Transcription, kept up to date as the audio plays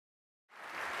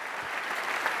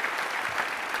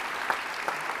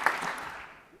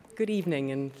good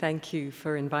evening, and thank you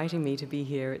for inviting me to be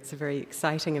here. It's a very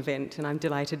exciting event, and I'm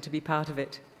delighted to be part of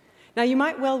it. Now, you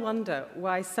might well wonder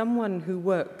why someone who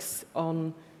works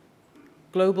on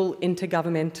global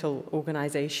intergovernmental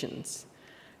organizations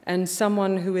and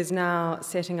someone who is now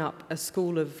setting up a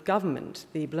school of government,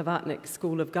 the Blavatnik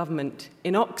School of Government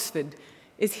in Oxford,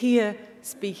 is here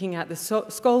speaking at the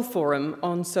Skoll Forum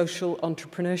on social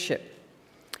entrepreneurship.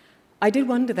 I did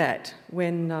wonder that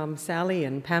when Sally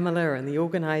and Pamela and the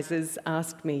organizers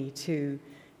asked me to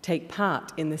take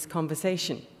part in this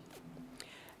conversation.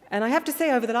 And I have to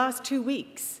say, over the last 2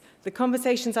 weeks, the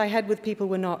conversations I had with people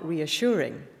were not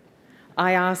reassuring.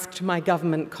 I asked my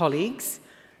government colleagues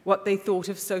what they thought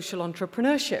of social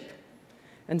entrepreneurship.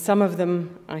 And some of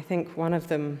them, I think one of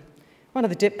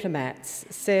the diplomats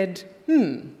said,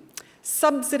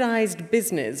 subsidized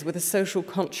business with a social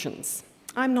conscience.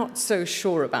 I'm not so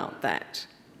sure about that.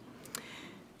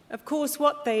 Of course,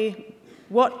 what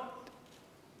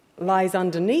lies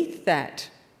underneath that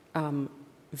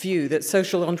view that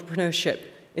social entrepreneurship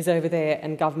is over there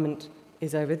and government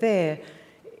is over there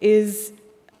is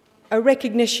a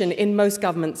recognition in most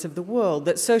governments of the world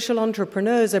that social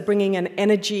entrepreneurs are bringing an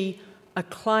energy, a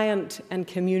client and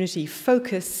community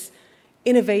focus,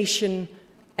 innovation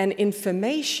and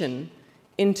information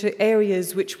into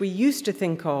areas which we used to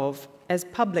think of as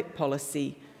public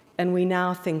policy, and we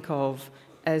now think of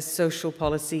as social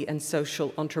policy and social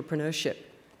entrepreneurship.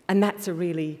 And that's a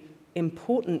really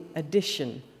important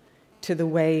addition to the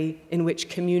way in which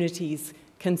communities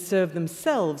can serve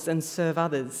themselves and serve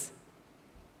others.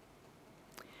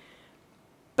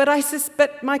 But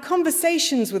my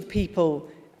conversations with people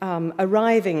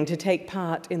arriving to take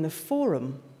part in the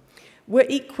forum were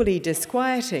equally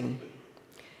disquieting.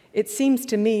 It seems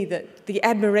to me that the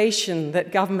admiration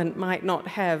that government might not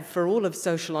have for all of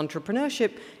social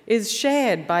entrepreneurship is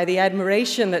shared by the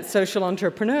admiration that social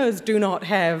entrepreneurs do not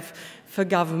have for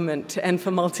government and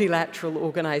for multilateral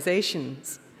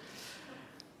organizations.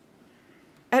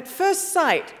 At first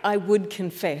sight, I would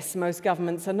confess most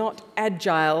governments are not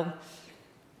agile,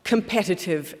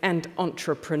 competitive, and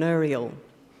entrepreneurial.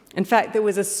 In fact, there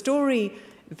was a story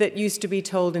that used to be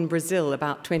told in Brazil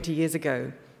about 20 years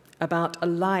ago about a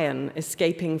lion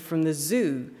escaping from the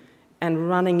zoo and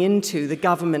running into the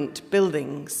government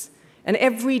buildings. And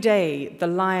every day, the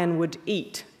lion would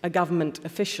eat a government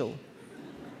official.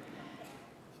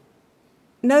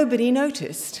 Nobody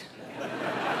noticed.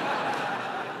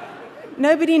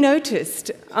 Nobody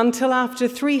noticed until after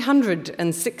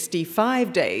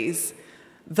 365 days,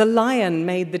 the lion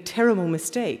made the terrible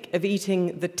mistake of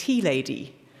eating the tea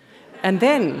lady. And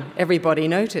then everybody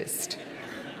noticed.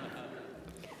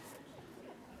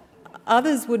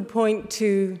 Others would point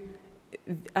to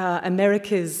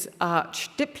America's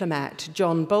arch diplomat,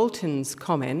 John Bolton's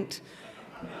comment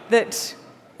that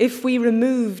if we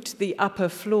removed the upper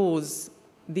floors,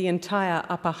 the entire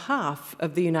upper half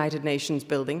of the United Nations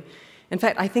building, in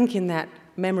fact, I think in that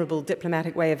memorable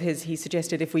diplomatic way of his, he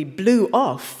suggested if we blew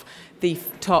off the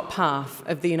top half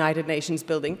of the United Nations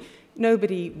building,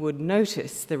 nobody would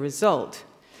notice the result.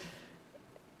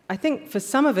 I think for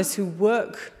some of us who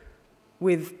work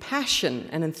with passion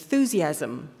and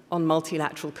enthusiasm on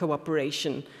multilateral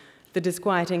cooperation, the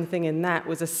disquieting thing in that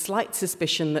was a slight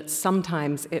suspicion that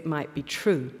sometimes it might be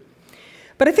true.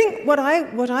 But I think what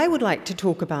I would like to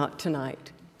talk about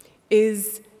tonight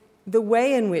is the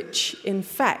way in which, in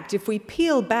fact, if we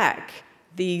peel back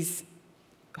these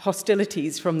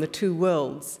hostilities from the two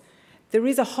worlds, there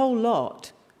is a whole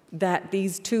lot that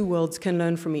these two worlds can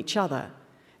learn from each other.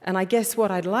 And I guess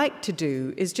what I'd like to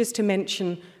do is just to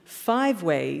mention 5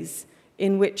 ways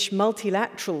in which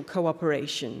multilateral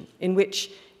cooperation, in which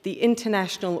the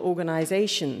international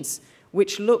organizations,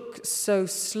 which look so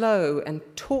slow and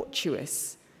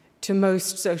tortuous to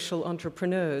most social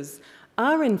entrepreneurs,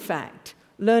 are in fact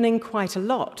learning quite a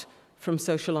lot from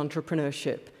social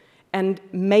entrepreneurship and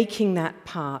making that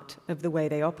part of the way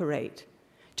they operate.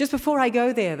 Just before I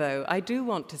go there, though, I do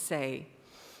want to say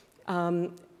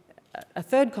a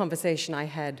third conversation I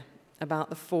had about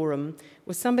the forum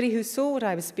was somebody who saw what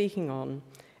I was speaking on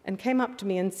and came up to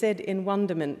me and said in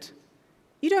wonderment,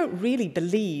 "You don't really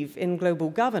believe in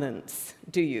global governance,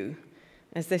 do you?"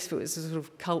 As this was a sort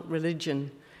of cult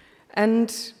religion.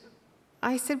 And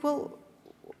I said, well,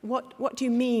 what do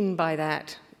you mean by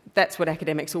that? That's what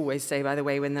academics always say, by the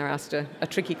way, when they're asked a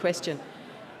tricky question.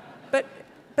 But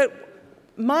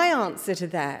my answer to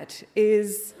that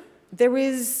is there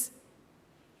is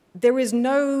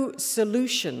no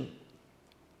solution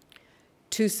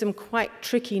to some quite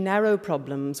tricky, narrow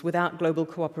problems without global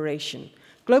cooperation.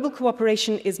 Global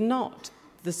cooperation is not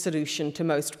the solution to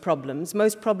most problems.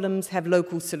 Most problems have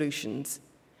local solutions.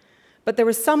 But there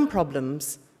are some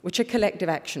problems which are collective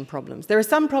action problems. There are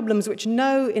some problems which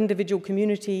no individual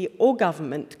community or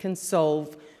government can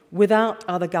solve without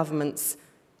other governments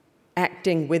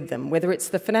acting with them, whether it's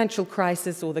the financial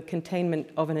crisis or the containment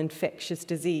of an infectious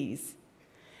disease.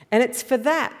 And it's for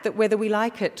that whether we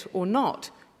like it or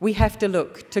not, we have to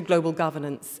look to global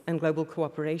governance and global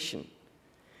cooperation.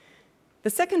 The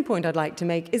second point I'd like to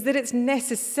make is that it's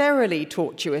necessarily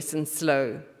tortuous and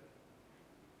slow.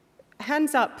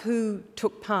 Hands up who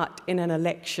took part in an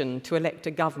election to elect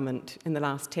a government in the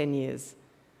last 10 years.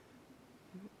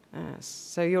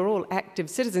 So you're all active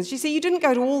citizens. You see, you didn't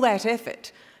go to all that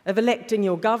effort of electing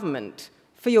your government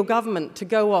for your government to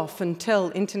go off and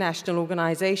tell international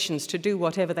organizations to do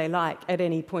whatever they like at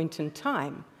any point in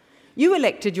time. You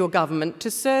elected your government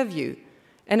to serve you.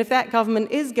 And if that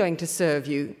government is going to serve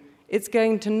you, it's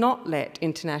going to not let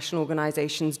international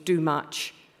organizations do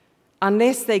much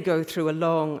unless they go through a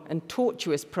long and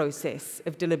tortuous process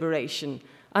of deliberation,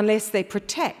 unless they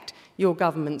protect your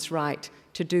government's right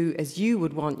to do as you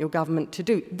would want your government to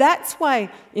do. That's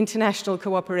why international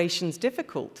cooperation is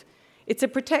difficult. It's a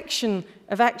protection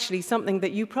of actually something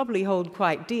that you probably hold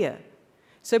quite dear.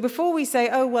 So before we say,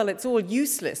 oh, well, it's all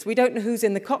useless, we don't know who's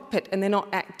in the cockpit and they're not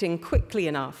acting quickly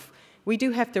enough, we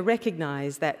do have to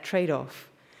recognize that trade-off.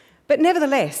 But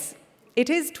nevertheless, it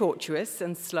is tortuous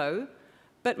and slow,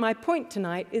 but my point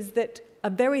tonight is that a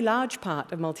very large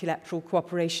part of multilateral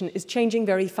cooperation is changing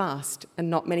very fast and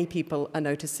not many people are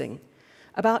noticing.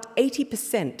 About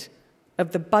 80%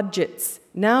 of the budgets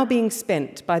now being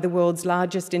spent by the world's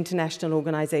largest international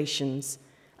organizations,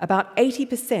 about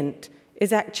 80%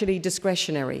 is actually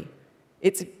discretionary.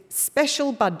 It's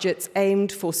special budgets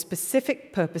aimed for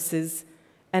specific purposes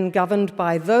and governed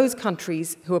by those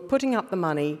countries who are putting up the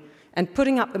money and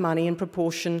putting up the money in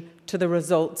proportion to the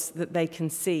results that they can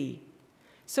see.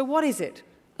 So what is it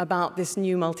about this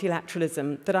new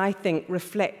multilateralism that I think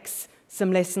reflects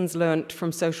some lessons learned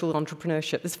from social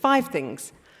entrepreneurship? There's 5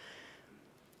 things.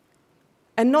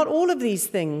 And not all of these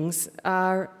things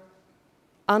are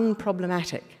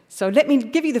unproblematic. So let me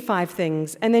give you the 5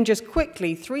 things, and then just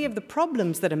quickly 3 of the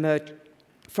problems that emerge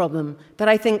from them that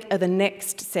I think are the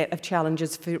next set of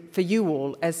challenges for you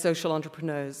all as social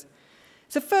entrepreneurs.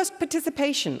 So first,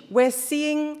 participation. We're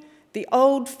seeing the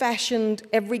old-fashioned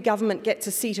every government gets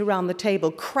a seat around the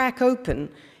table crack open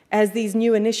as these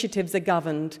new initiatives are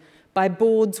governed by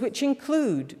boards which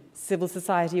include civil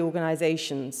society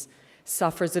organizations,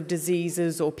 sufferers of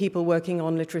diseases or people working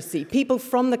on literacy, people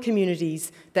from the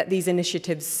communities that these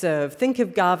initiatives serve. Think of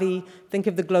Gavi, think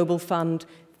of the Global Fund,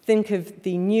 think of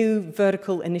the new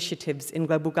vertical initiatives in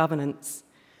global governance.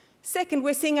 Second,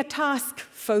 we're seeing a task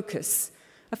focus,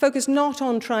 a focus not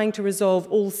on trying to resolve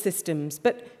all systems,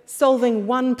 but solving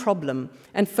one problem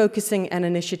and focusing an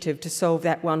initiative to solve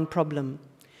that one problem.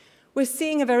 We're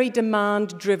seeing a very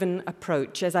demand-driven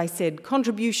approach. As I said,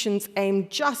 contributions aimed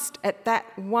just at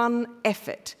that one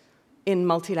effort in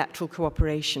multilateral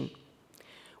cooperation.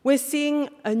 We're seeing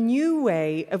a new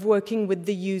way of working with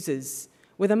the users,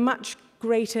 with a much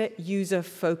greater user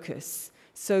focus.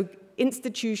 So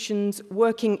institutions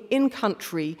working in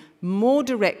country more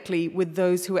directly with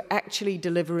those who are actually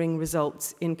delivering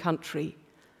results in country.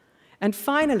 And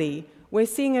finally, we're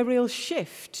seeing a real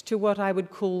shift to what I would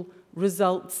call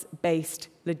results-based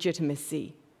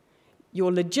legitimacy.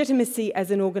 Your legitimacy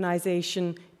as an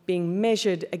organization being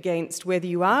measured against whether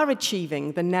you are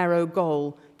achieving the narrow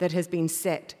goal that has been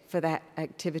set for that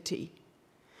activity.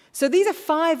 So these are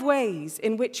 5 ways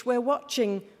in which we're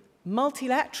watching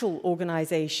multilateral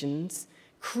organizations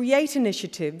create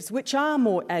initiatives which are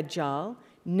more agile,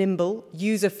 nimble,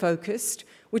 user-focused,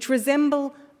 which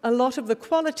resemble a lot of the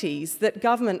qualities that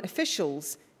government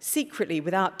officials secretly,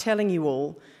 without telling you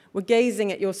all, were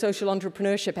gazing at your social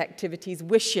entrepreneurship activities,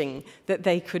 wishing that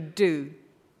they could do.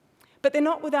 But they're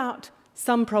not without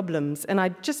some problems, and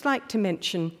I'd just like to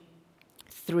mention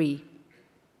 3.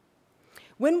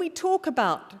 When we talk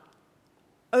about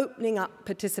opening up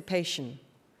participation,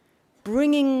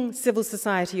 bringing civil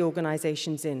society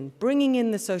organizations in, bringing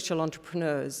in the social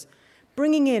entrepreneurs,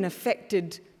 bringing in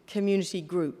affected community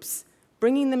groups,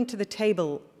 bringing them to the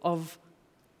table of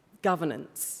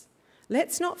governance,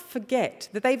 let's not forget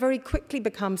that they very quickly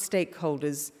become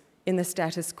stakeholders in the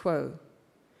status quo.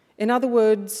 In other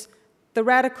words, the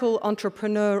radical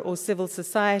entrepreneur or civil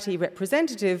society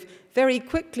representative very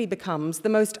quickly becomes the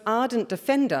most ardent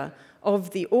defender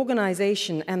of the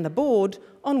organization and the board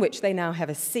on which they now have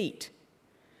a seat.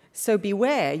 So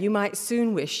beware, you might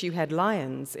soon wish you had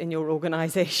lions in your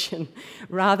organization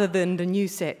rather than the new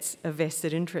sets of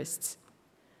vested interests.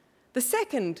 The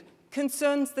second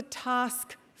concerns the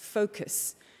task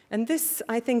focus. And this,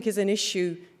 I think, is an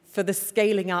issue for the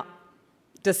scaling up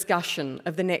discussion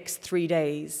of the next 3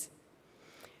 days.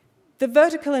 The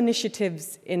vertical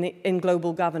initiatives in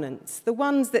global governance, the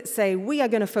ones that say we are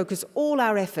going to focus all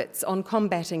our efforts on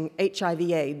combating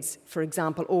HIV/AIDS, for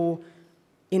example, or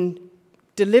in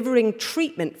delivering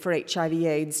treatment for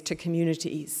HIV/AIDS to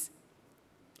communities,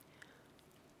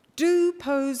 do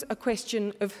pose a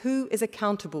question of who is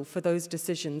accountable for those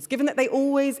decisions, given that they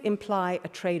always imply a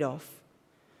trade-off.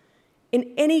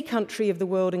 In any country of the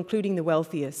world, including the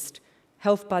wealthiest,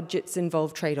 health budgets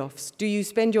involve trade-offs. Do you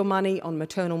spend your money on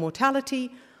maternal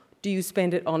mortality? Do you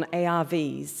spend it on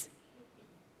ARVs?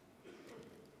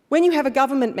 When you have a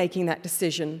government making that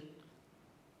decision,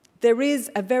 there is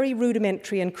a very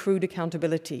rudimentary and crude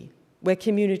accountability where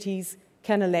communities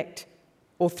can elect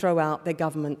or throw out their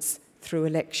governments through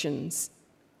elections.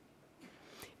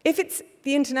 If it's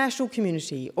the international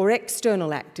community or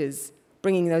external actors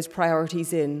bringing those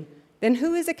priorities in, then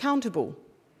who is accountable?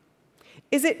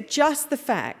 Is it just the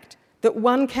fact that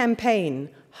one campaign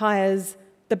hires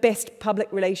the best public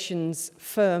relations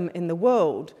firm in the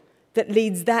world that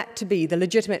leads that to be the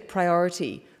legitimate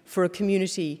priority for a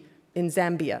community in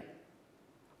Zambia?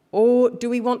 Or do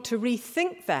we want to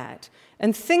rethink that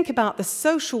and think about the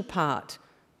social part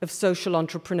of social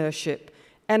entrepreneurship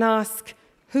and ask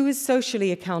who is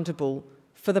socially accountable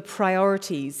for the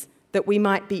priorities that we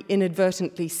might be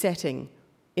inadvertently setting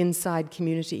inside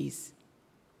communities?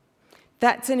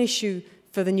 That's an issue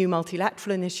for the new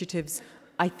multilateral initiatives.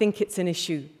 I think it's an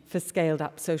issue for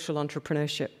scaled-up social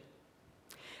entrepreneurship.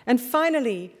 And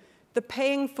finally, the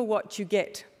paying for what you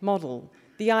get model.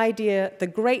 The idea, the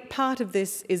great part of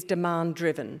this is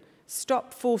demand-driven.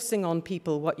 Stop forcing on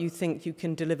people what you think you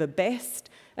can deliver best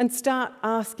and start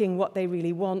asking what they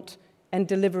really want and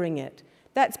delivering it.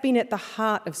 That's been at the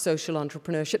heart of social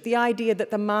entrepreneurship, the idea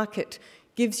that the market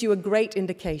gives you a great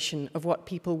indication of what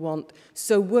people want,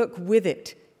 so work with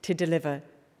it to deliver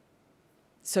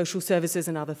social services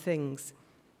and other things.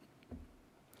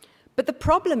 But the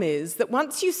problem is that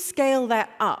once you scale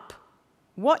that up,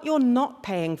 what you're not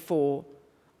paying for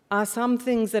are some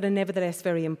things that are nevertheless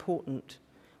very important,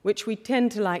 which we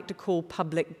tend to like to call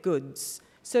public goods.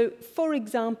 So, for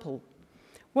example,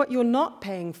 what you're not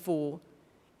paying for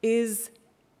is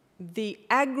the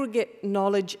aggregate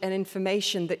knowledge and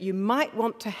information that you might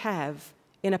want to have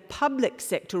in a public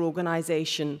sector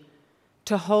organization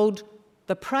to hold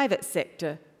the private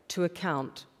sector to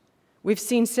account. We've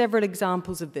seen several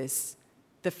examples of this: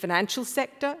 the financial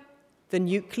sector, the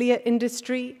nuclear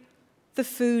industry, the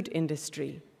food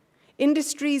industry.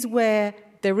 Industries where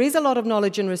there is a lot of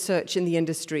knowledge and research in the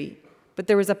industry, but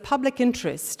there is a public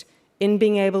interest in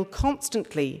being able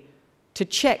constantly to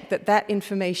check that that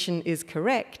information is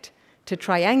correct, to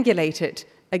triangulate it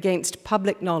against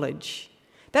public knowledge.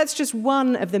 That's just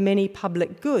one of the many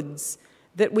public goods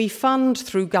that we fund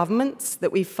through governments,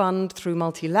 that we fund through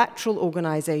multilateral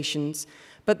organizations,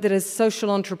 but that as social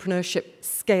entrepreneurship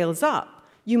scales up,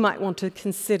 you might want to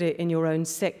consider in your own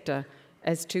sector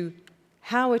as to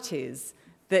how it is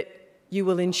that you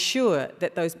will ensure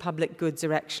that those public goods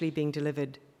are actually being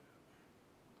delivered.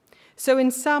 So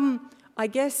in sum, I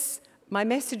guess my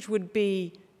message would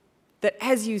be that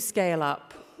as you scale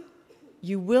up,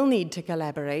 you will need to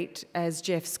collaborate, as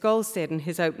Jeff Skoll said in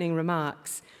his opening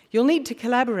remarks. You'll need to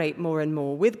collaborate more and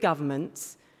more with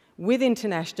governments, with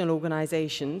international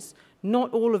organizations,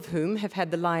 not all of whom have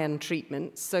had the lion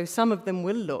treatment, so some of them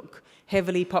will look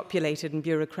heavily populated and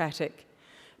bureaucratic.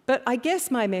 But I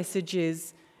guess my message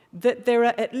is that there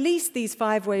are at least these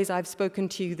 5 ways I've spoken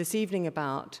to you this evening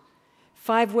about,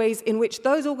 5 ways in which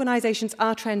those organizations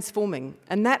are transforming,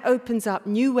 and that opens up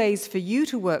new ways for you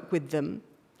to work with them,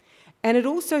 and it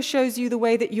also shows you the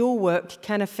way that your work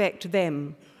can affect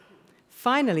them.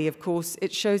 Finally, of course,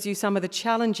 it shows you some of the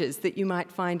challenges that you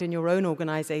might find in your own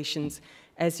organizations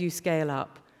as you scale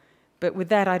up. But with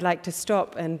that, I'd like to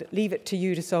stop and leave it to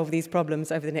you to solve these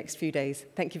problems over the next few days.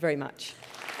 Thank you very much.